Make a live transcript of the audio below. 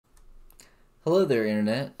Hello there,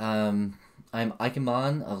 Internet. I'm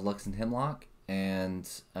Ichabod of Lux and Hemlock, and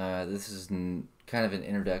this is kind of an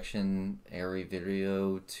introduction-ary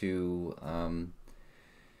video to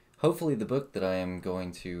hopefully the book that I am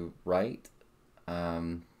going to write.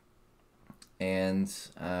 Um, and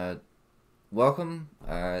Welcome.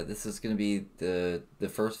 This is going to be the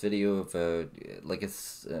first video of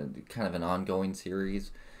kind of an ongoing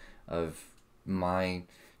series of my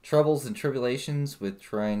troubles and tribulations with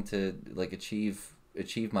trying to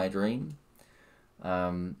achieve my dream.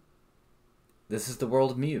 Um, this is the world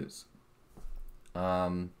of Muse,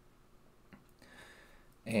 um,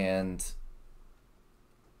 and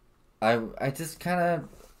I just kind of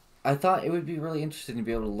I thought it would be really interesting to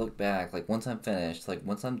be able to look back, like once I'm finished, like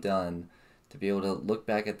once I'm done, to be able to look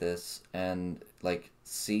back at this and like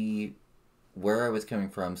see where I was coming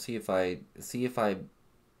from, see if I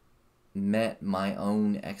met my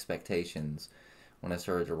own expectations when I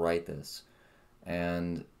started to write this,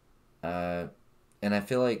 and uh, and I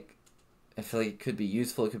feel like it could be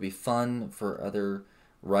useful. It could be fun for other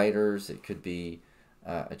writers. It could be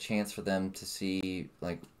a chance for them to see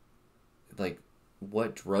like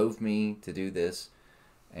what drove me to do this,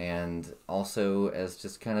 and also as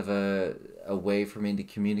just kind of a way for me to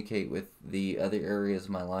communicate with the other areas of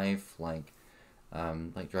my life, like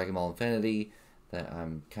Dragon Ball Infinity, that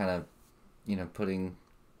I'm kind of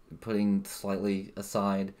putting slightly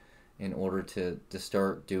aside in order to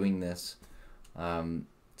start doing this,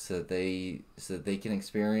 so that they can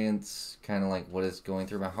experience kind of like what is going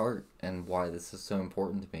through my heart and why this is so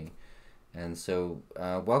important to me. And so,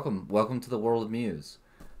 welcome to the world of Muse.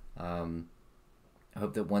 Um, I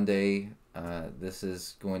hope that one day this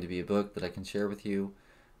is going to be a book that I can share with you,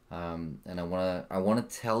 and I wanna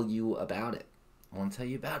tell you about it. I want to tell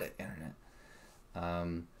you about it, Internet.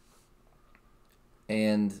 Um,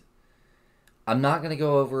 and I'm not gonna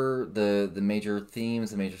go over the major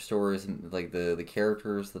themes, the major stories, and like the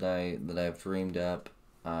characters that I've dreamed up.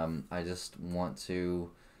 I just want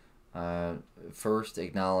to uh, first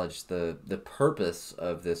acknowledge the purpose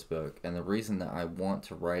of this book and the reason that I want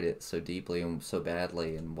to write it so deeply and so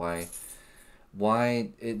badly, and why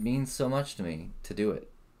it means so much to me to do it.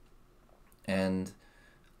 And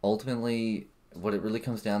ultimately, what it really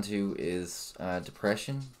comes down to is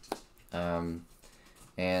depression, um,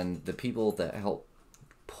 and the people that help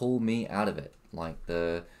pull me out of it, like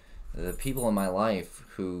the people in my life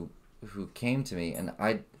who came to me, and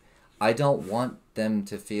I don't want them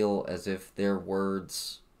to feel as if their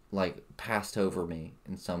words like passed over me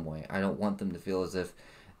in some way. I don't want them to feel as if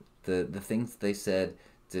the things they said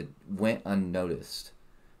went unnoticed.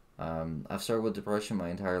 I've struggled with depression my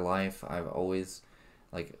entire life. I've always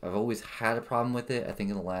had a problem with it. I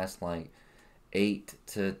think in the last like 8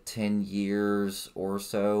 to 10 years or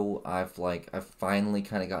so, I've finally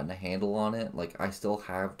kind of gotten a handle on it. Like I still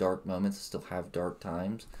have dark moments, I still have dark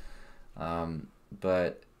times,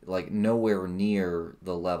 but like nowhere near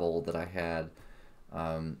the level that I had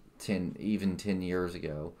 10 years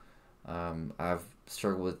ago. I've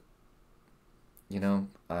struggled with,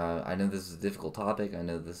 I know this is a difficult topic. I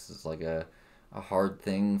know this is like a hard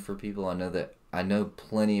thing for people. I know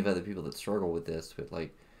plenty of other people that struggle with this, but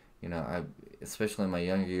like, I, especially in my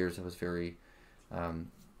younger years, I was very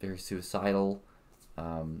suicidal,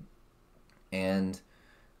 um, and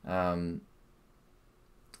um,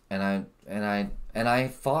 and I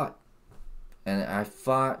fought, and I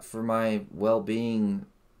fought for my well-being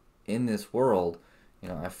in this world.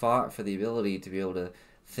 I fought for the ability to be able to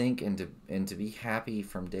think and to be happy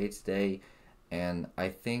from day to day. And I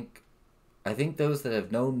think those that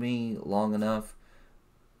have known me long enough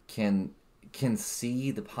can can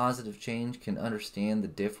see the positive change, can understand the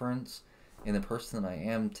difference in the person that I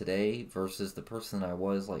am today versus the person that I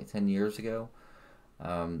was like 10 years ago.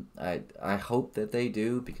 I hope that they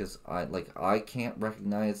do, because I can't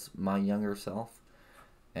recognize my younger self,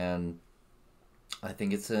 and I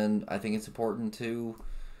think it's important to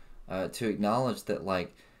acknowledge that,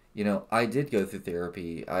 like, I did go through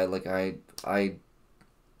therapy. I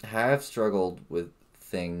have struggled with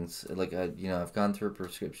things, like I've gone through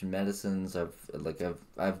prescription medicines.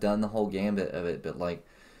 I've done the whole gambit of it, but like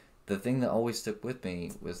the thing that always stuck with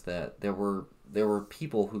me was that there were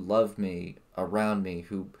people who loved me around me,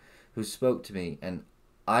 who spoke to me, and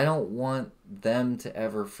I don't want them to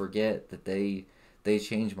ever forget that they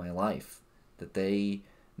changed my life, that they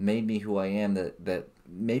made me who I am, that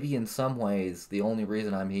maybe in some ways the only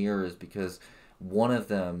reason I'm here is because one of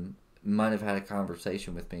them might have had a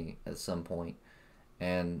conversation with me at some point,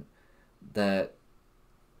 and that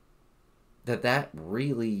that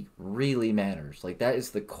really really matters. Like that is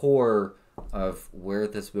the core of where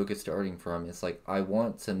this book is starting from. It's like I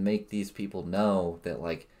want to make these people know that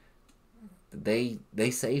like they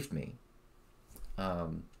saved me.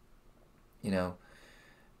 Um, you know,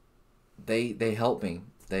 they helped me.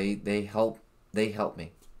 They help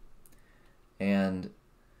me. And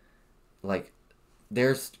like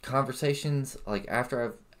there's conversations like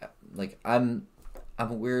after like I'm a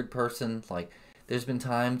weird person. Like there's been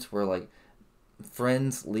times where like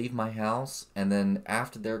friends leave my house and then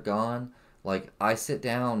after they're gone, like I sit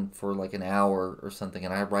down for like an hour or something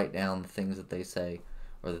and I write down the things that they say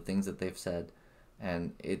or the things that they've said,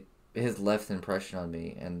 and it has left an impression on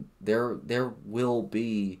me. And there will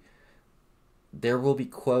be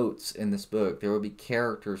quotes in this book. There will be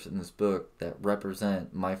characters in this book that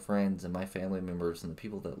represent my friends and my family members and the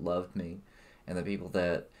people that loved me and the people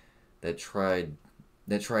that tried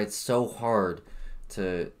so hard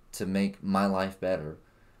to make my life better.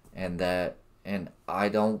 And I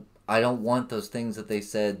don't want those things that they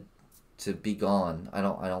said to be gone. I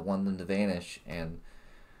don't want them to vanish. And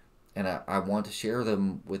I want to share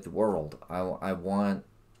them with the world.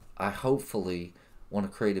 I hopefully want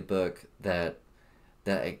to create a book that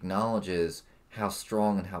acknowledges how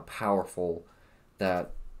strong and how powerful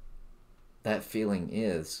that feeling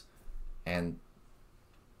is. And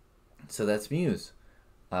so that's Muse.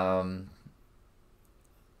 Um,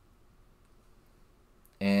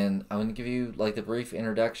 and I'm going to give you like the brief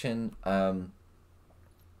introduction of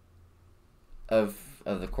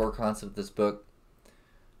the core concept of this book.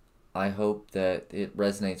 I hope that it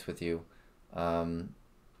resonates with you. Um,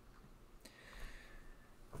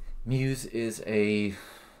 Muse is a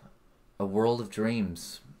world of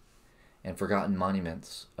dreams and forgotten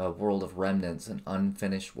monuments, a world of remnants and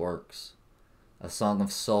unfinished works, a song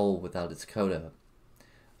of soul without its coda,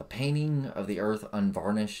 a painting of the earth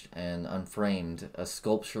unvarnished and unframed, a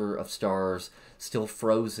sculpture of stars still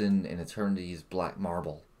frozen in eternity's black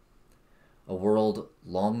marble, a world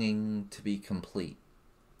longing to be complete.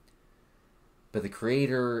 But the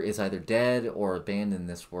creator is either dead or abandoned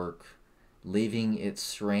this work, leaving it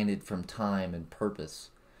stranded from time and purpose.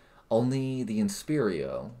 Only the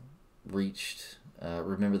Inspiro reached,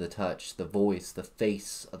 remember the touch, the voice, the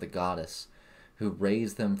face of the goddess who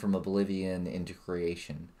raised them from oblivion into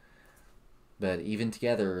creation. But even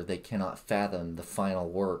together, they cannot fathom the final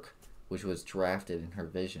work which was drafted in her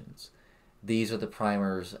visions. These are the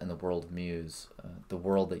primers and the world of Muse, the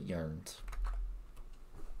world that yearns.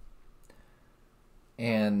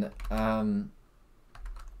 And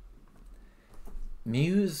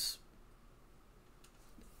Muse,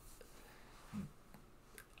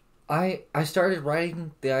 I started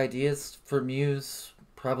writing the ideas for Muse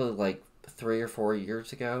probably like 3 or 4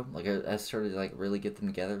 years ago. Like I started to like really get them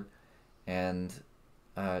together, and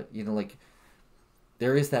like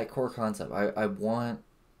there is that core concept. I want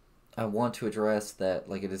to address that.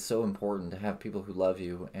 Like it is so important to have people who love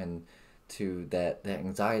you, and to that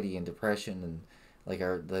anxiety and depression and like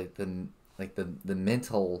our the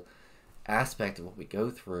mental aspect of what we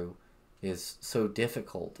go through is so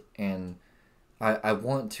difficult. And I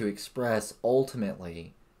want to express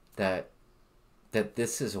ultimately that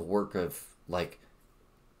this is a work of like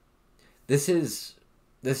this is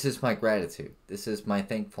my gratitude. This is my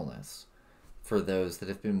thankfulness for those that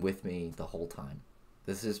have been with me the whole time.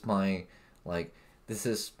 This is my like this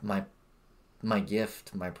is my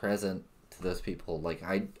gift, my present to those people. Like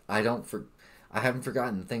I haven't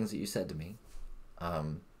forgotten the things that you said to me. I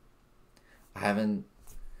haven't.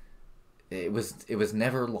 It was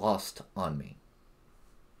never lost on me.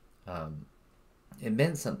 It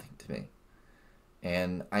meant something to me,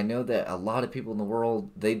 and I know that a lot of people in the world,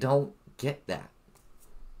 they don't get that.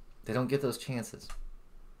 They don't get those chances.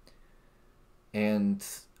 And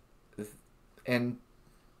and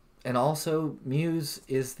and also Muse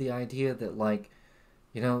is the idea that like,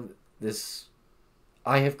 this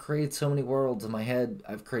I have created so many worlds in my head.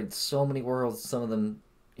 I've created so many worlds, some of them,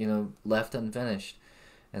 left unfinished.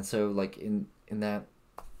 And so like in that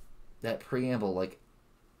preamble, like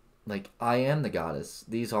I am the goddess.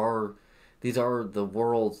 These are the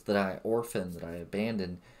worlds that I orphaned, that I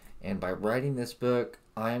abandoned, and by writing this book,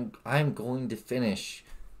 I'm going to finish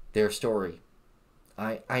their story.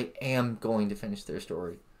 I am going to finish their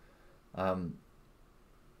story. Um,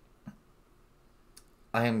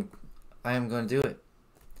 I am going to do it.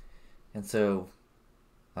 And so,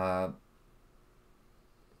 uh,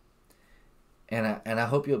 and I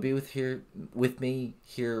hope you'll be with me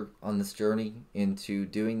here on this journey into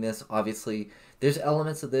doing this. Obviously, there's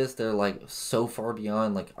elements of this that are like so far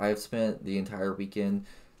beyond. Like I've spent the entire weekend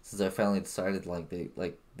since I finally decided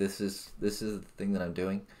this is the thing that I'm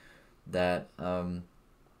doing. That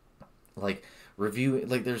like review,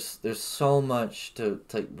 like there's so much to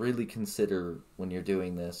like, really consider when you're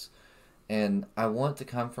doing this, and I want to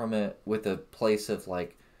come from it with a place of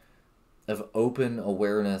like of open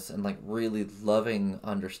awareness and like really loving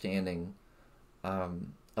understanding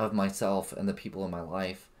of myself and the people in my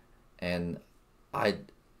life, and I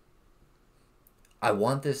I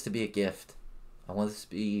want this to be a gift. I want this to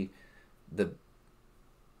be the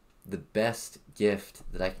the best gift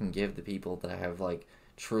that I can give the people that have like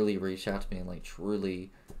truly reached out to me and like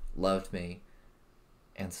truly loved me.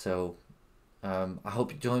 And so I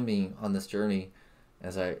hope you join me on this journey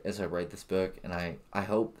as I write this book, and I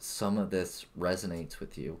hope some of this resonates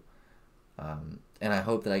with you. And I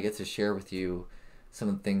hope that I get to share with you some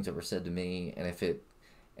of the things that were said to me, and if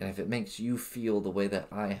it makes you feel the way that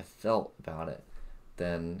I have felt about it,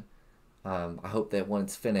 then I hope that when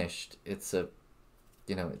it's finished, it's a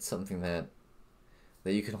it's something that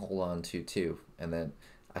you can hold on to too, and that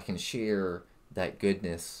I can share that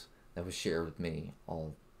goodness that was shared with me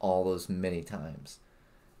all those many times.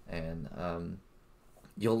 And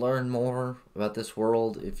you'll learn more about this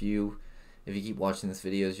world if you keep watching these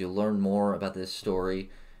videos. You'll learn more about this story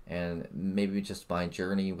and maybe just my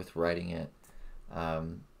journey with writing it.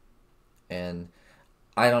 And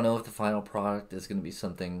I don't know if the final product is going to be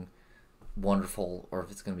something wonderful or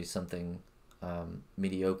if it's going to be something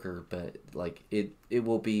mediocre, but like it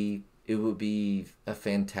will be a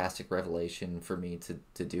fantastic revelation for me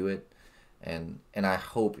to do it, and I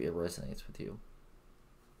hope it resonates with you.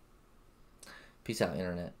 Peace out,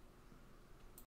 internet.